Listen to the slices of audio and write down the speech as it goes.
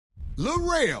Lil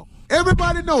Rel.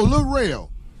 Everybody know Lil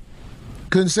Rel.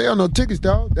 Couldn't sell no tickets,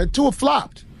 dog. That tour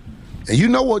flopped. And you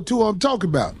know what tour I'm talking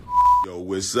about. Yo,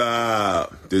 what's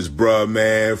up? This bruh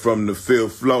man from the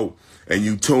 5th floor. And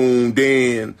you tuned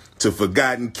in to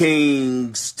Forgotten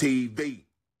Kings TV.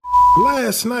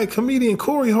 Last night, comedian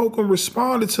Corey Holcomb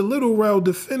responded to Lil Rel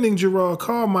defending Jerrod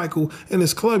Carmichael in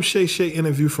his Club Shay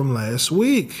interview from last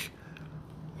week.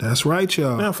 That's right,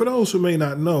 y'all. Now, for those who may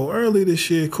not know, earlier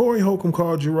this year, Corey Holcomb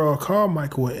called Jerrod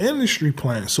Carmichael an industry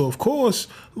plant. So, of course,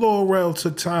 Lil Rel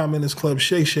took time in his Club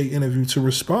Shay interview to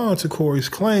respond to Corey's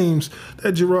claims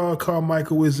that Jerrod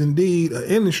Carmichael is indeed an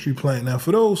industry plant. Now,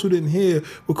 for those who didn't hear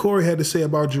what Corey had to say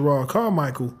about Jerrod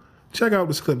Carmichael, check out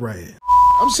this clip right here.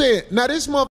 I'm saying, now this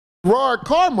motherfucker, Jerrod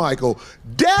Carmichael,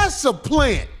 that's a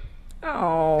plant.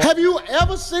 Oh. Have you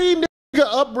ever seen this nigga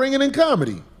upbringing in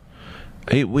comedy?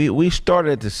 We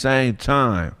started at the same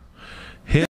time.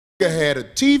 His had a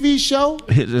TV show.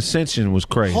 His ascension was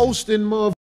crazy. Hosting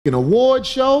motherfucking award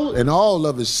show, and all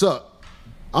of it sucked.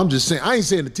 I'm just saying, I ain't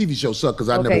saying the TV show sucked because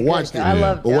I never watched it.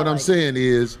 But what I'm saying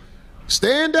is,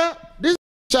 stand up. This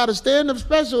shot a stand-up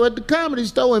special at the Comedy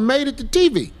Store and made it to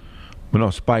TV. But no,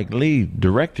 Spike Lee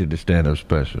directed the stand-up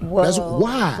special. Whoa. That's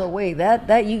why. So wait,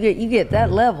 that you get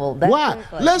that level. That's why?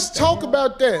 Let's talk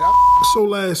about that. So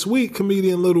last week,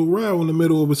 comedian Lil Rel, in the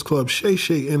middle of his Club Shay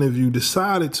interview,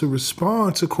 decided to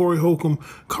respond to Corey Holcomb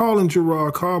calling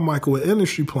Jerrod Carmichael an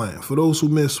industry plant. For those who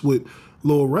missed what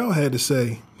Lil Rel had to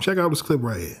say, check out this clip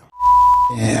right here.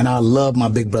 And I love my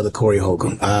big brother Corey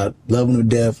Holcomb. I love him to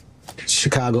death.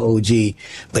 Chicago OG,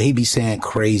 but he be saying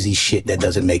crazy shit that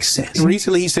doesn't make sense.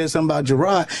 Recently he said something about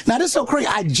Jerrod. Now that's so crazy.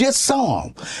 I just saw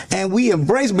him and we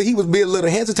embraced, but he was being a little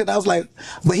hesitant. I was like,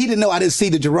 but he didn't know I didn't see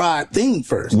the Jerrod thing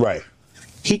first. Right.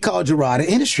 He called Jerrod an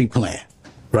industry plant.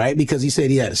 Right? Because he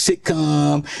said he had a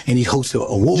sitcom and he hosted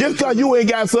a award. Just because you ain't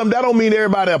got something, that don't mean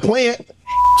everybody a plant.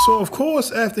 So, of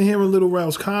course, after hearing Lil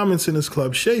Rel's comments in his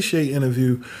Club Shay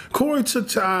interview, Corey took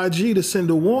to IG to send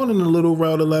a warning to Lil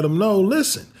Rel to let him know,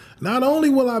 listen, not only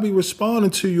will I be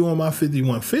responding to you on my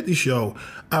 5150 show,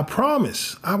 I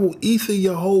promise I will ether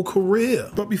your whole career.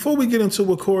 But before we get into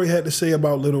what Corey had to say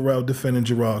about Lil Rel defending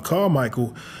Jerrod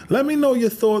Carmichael, let me know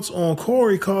your thoughts on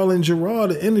Corey calling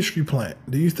Jerrod an industry plant.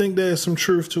 Do you think there's some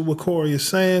truth to what Corey is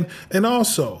saying? And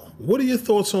also, what are your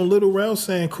thoughts on Lil Rel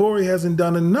saying Corey hasn't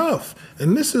done enough?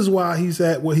 And this is why he's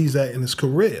at where he's at in his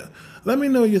career. Let me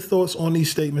know your thoughts on these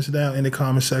statements down in the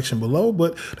comment section below.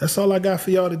 But that's all I got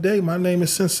for y'all today. My name is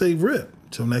SenseiRip.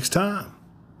 Till next time,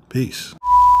 peace.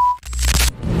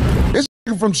 This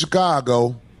nigga from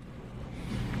Chicago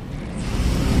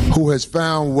who has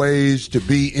found ways to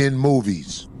be in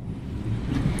movies.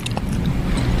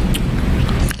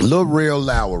 Lil Rel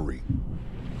Lowry.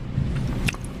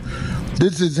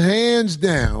 This is hands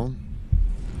down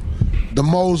the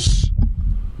most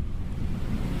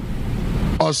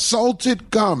assaulted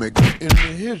comic in the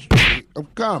history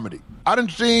of comedy. I done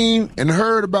seen and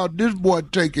heard about this boy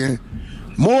taking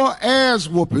more ass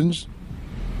whoopings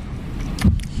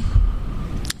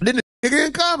than the nigga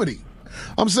in comedy.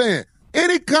 I'm saying,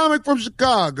 any comic from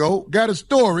Chicago got a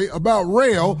story about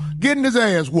Rel getting his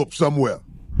ass whooped somewhere.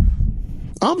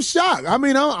 I'm shocked. I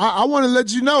mean, I want to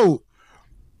let you know,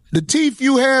 the teeth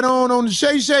you had on the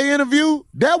Shay interview,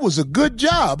 that was a good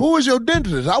job. Who was your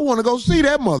dentist? I want to go see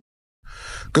that mother.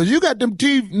 Because you got them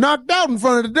teeth knocked out in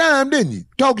front of the dime, didn't you?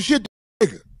 Talking shit to the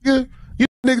nigga. Yeah. You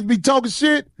niggas be talking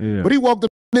shit, but he walked up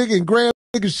to the nigga and grabbed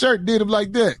the nigga's shirt, did him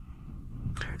like that.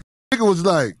 The nigga was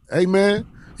like, hey, man,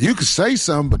 you can say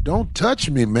something, but don't touch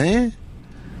me, man.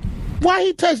 Why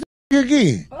he touch the nigga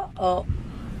again? Uh-oh.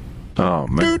 Oh,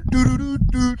 man.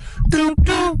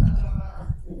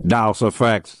 Douse of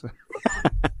facts.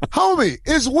 Homie,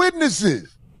 it's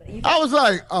witnesses. I was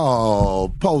like,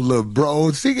 oh, poor little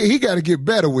bro. See, he got to get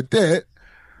better with that.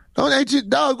 Ain't you,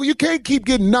 dog? You can't keep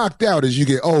getting knocked out as you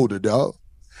get older, dog.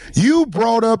 You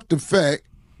brought up the fact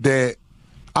that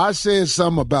I said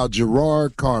something about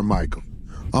Jerrod Carmichael.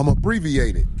 I'm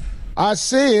abbreviated. I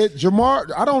said,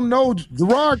 I don't know,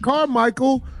 Jerrod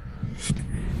Carmichael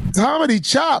comedy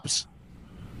chops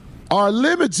are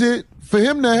limited for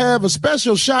him to have a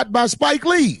special shot by Spike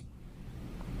Lee.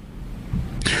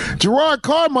 Jerrod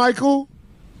Carmichael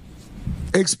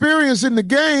experience in the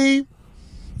game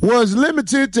was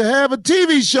limited to have a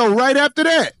TV show right after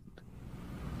that.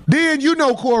 Then, you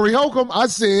know, Corey Holcomb, I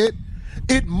said,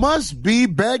 it must be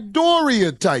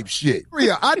Backdooria type shit.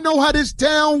 I know how this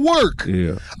town work.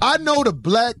 Yeah. I know the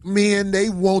black men they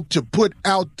want to put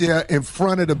out there in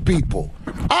front of the people.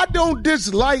 I don't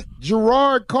dislike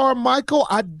Jerrod Carmichael.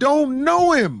 I don't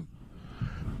know him.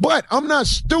 But I'm not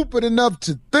stupid enough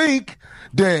to think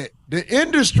that the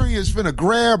industry is finna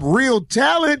grab real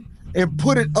talent and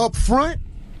put it up front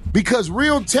because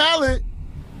real talent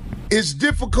is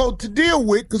difficult to deal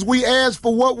with because we ask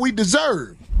for what we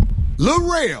deserve. Lil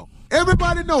Rel.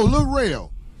 Everybody know Lil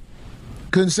Rel.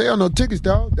 Couldn't sell no tickets,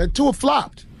 dog. That tour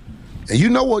flopped. And you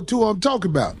know what tour I'm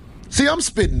talking about. See, I'm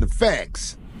spitting the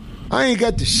facts. I ain't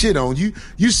got the shit on you.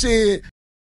 You said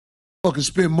can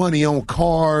spend money on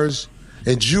cars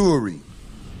and jewelry.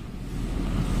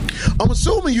 I'm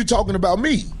assuming you talking about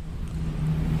me.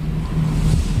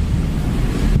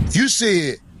 You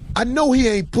said, I know he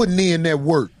ain't putting in that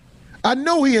work. I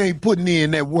know he ain't putting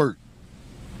in that work.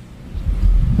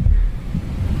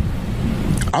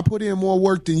 I put in more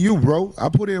work than you, bro. I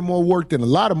put in more work than a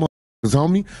lot of motherfuckers,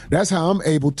 homie. That's how I'm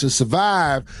able to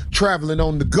survive traveling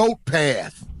on the goat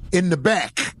path in the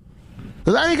back.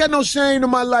 Because I ain't got no shame in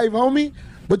my life, homie.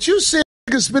 But you said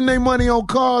niggas spend their money on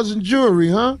cars and jewelry,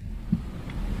 huh?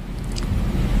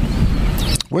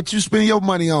 What you spend your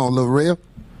money on, Lil Rel?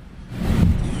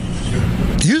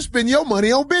 You spend your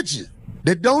money on bitches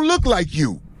that don't look like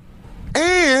you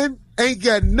and ain't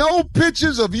got no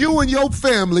pictures of you and your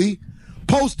family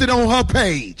posted on her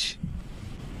page.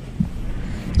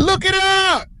 Look it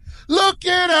up. Look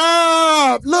it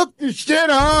up. Look the shit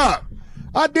up.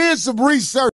 I did some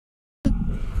research.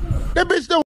 That bitch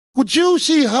don't with you.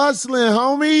 She hustling,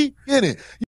 homie. Get it.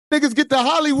 You niggas get to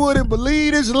Hollywood and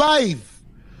believe it's life.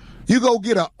 You go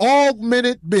get an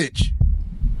augmented bitch.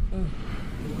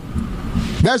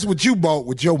 That's what you bought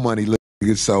with your money,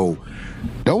 nigga. So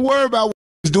don't worry about what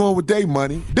he's doing with their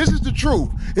money. This is the truth.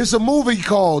 It's a movie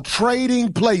called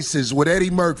Trading Places with Eddie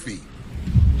Murphy.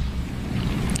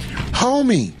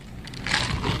 Homie,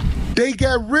 they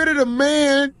got rid of the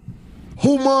man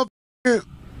who motherfucking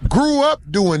grew up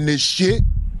doing this shit.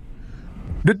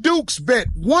 The Dukes bet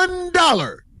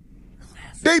 $1.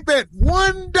 They bet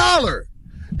 $1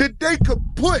 that they could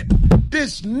put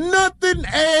this nothing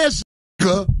ass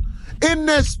nigga in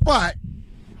that spot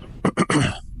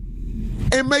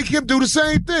and make him do the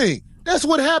same thing. That's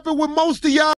what happened with most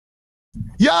of y'all.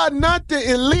 Y'all not the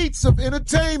elites of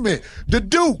entertainment. The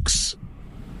Dukes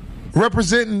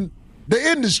representing the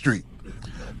industry.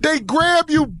 They grab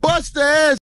you buster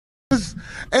ass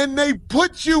and they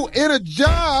put you in a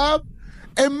job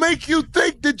and make you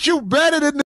think that you better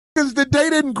than the niggas that they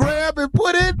didn't grab and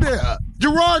put in there.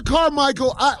 Jerrod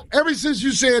Carmichael, ever since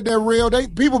you said that, Real,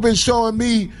 people been showing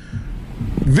me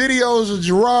videos of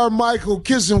Jerrod Michael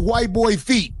kissing white boy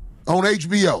feet on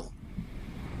HBO.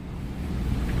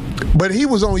 But he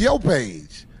was on your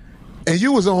page, and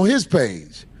you was on his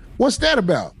page. What's that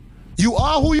about? You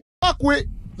are who you fuck with.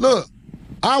 Look,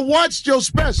 I watched your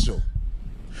special.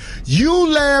 You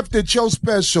laughed at your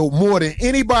special more than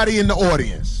anybody in the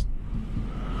audience.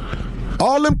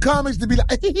 All them comics to be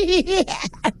like, this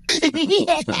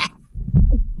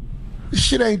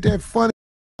shit ain't that funny.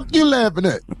 You laughing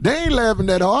at? They ain't laughing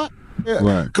that hard. Yeah.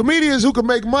 Right. Comedians who can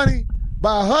make money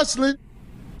by hustling,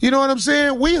 you know what I'm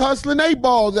saying? We hustling they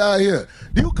balls out here.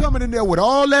 You coming in there with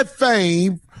all that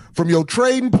fame from your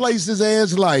Trading Places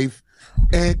ass life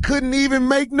and couldn't even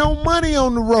make no money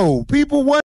on the road. People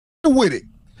wasn't with it.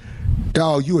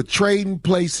 Dog, you a Trading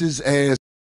Places ass.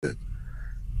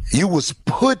 You was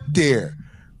put there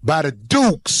by the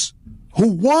Dukes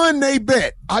who won they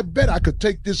bet. I bet I could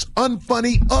take this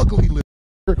unfunny, ugly little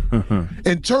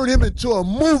and turn him into a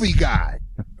movie guy.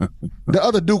 The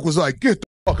other Duke was like, get the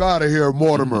fuck out of here,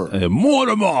 Mortimer. Hey,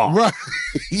 Mortimer. Right.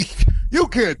 You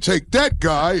can't take that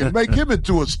guy and make him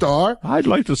into a star. I'd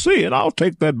like to see it. I'll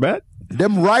take that bet.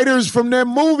 Them writers from that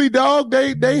movie, dog,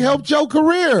 they helped your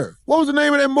career. What was the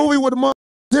name of that movie with the mother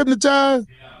hypnotized?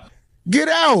 Get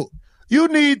Out. You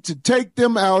need to take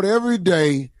them out every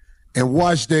day and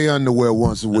wash their underwear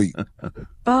once a week.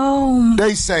 Oh.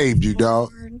 They saved you,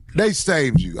 dog. They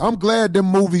saved you. I'm glad them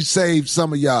movies saved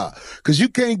some of y'all. Because you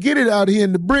can't get it out here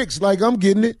in the bricks like I'm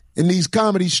getting it in these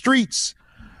comedy streets.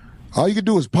 All you can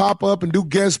do is pop up and do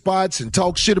guest spots and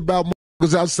talk shit about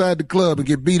motherfuckers outside the club and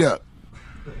get beat up.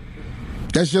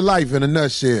 That's your life in a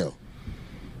nutshell.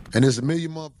 And there's a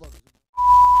million motherfuckers.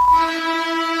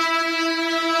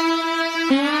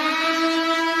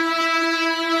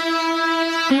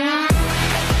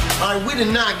 All right, we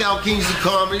the Knockout Kings of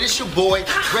Comedy. This your boy,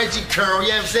 Reggie Curl, you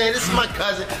know what I'm saying? This is my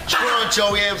cousin,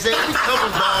 Stroncho, you know what I'm saying? We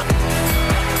coming by.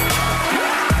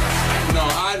 No,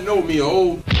 I know me,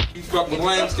 old you fuck with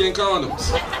lambskin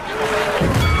condoms.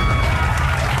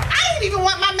 I ain't even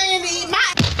want my man to eat my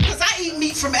because I eat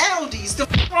meat from Aldi's. The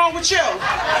f wrong with you?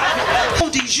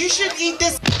 Aldi's, you should eat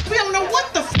this. We don't know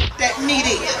what the f that meat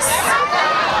is.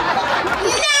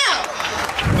 No!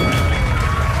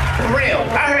 Real.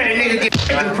 I heard a nigga get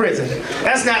in prison.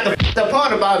 That's not the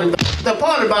part about it. The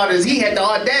part about it is he had the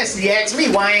audacity to ask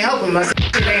me why I ain't helping him. I said,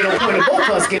 "It ain't no point in both of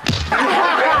us getting."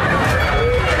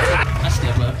 I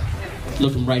step up,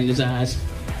 look him right in his eyes.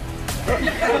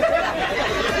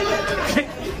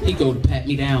 He go to pat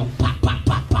me down. Pop, pop,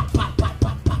 pop, pop, pop, pop,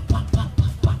 pop, pop, pop, pop,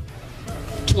 pop.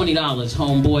 $20,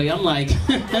 homeboy. I'm like,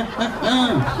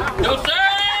 no sir.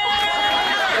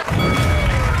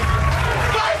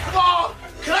 First of all,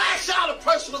 can I ask y'all a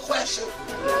personal question?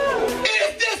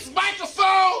 Is this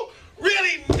microphone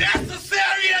really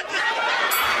necessary at this?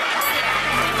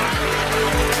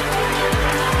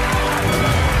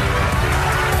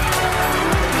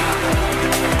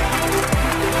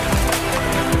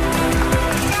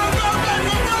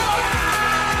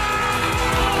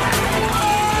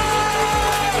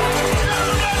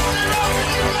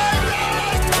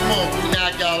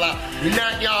 We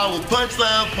knock y'all with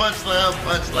punchline, punchline,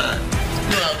 punchline. You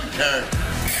know how we turn.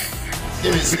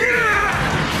 Give me a second.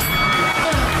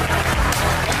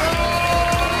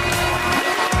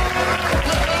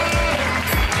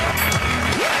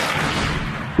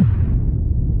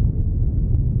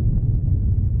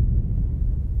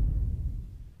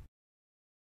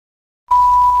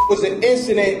 Was an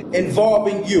incident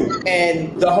involving you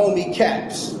and the homie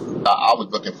Caps. I was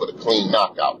looking for the clean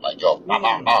knockout, like, yo,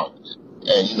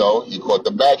 and, you know, he caught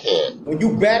the backhand. When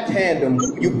you backhand him,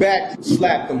 you back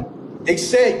slapped him. They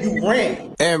said you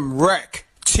ran. MREC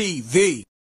TV.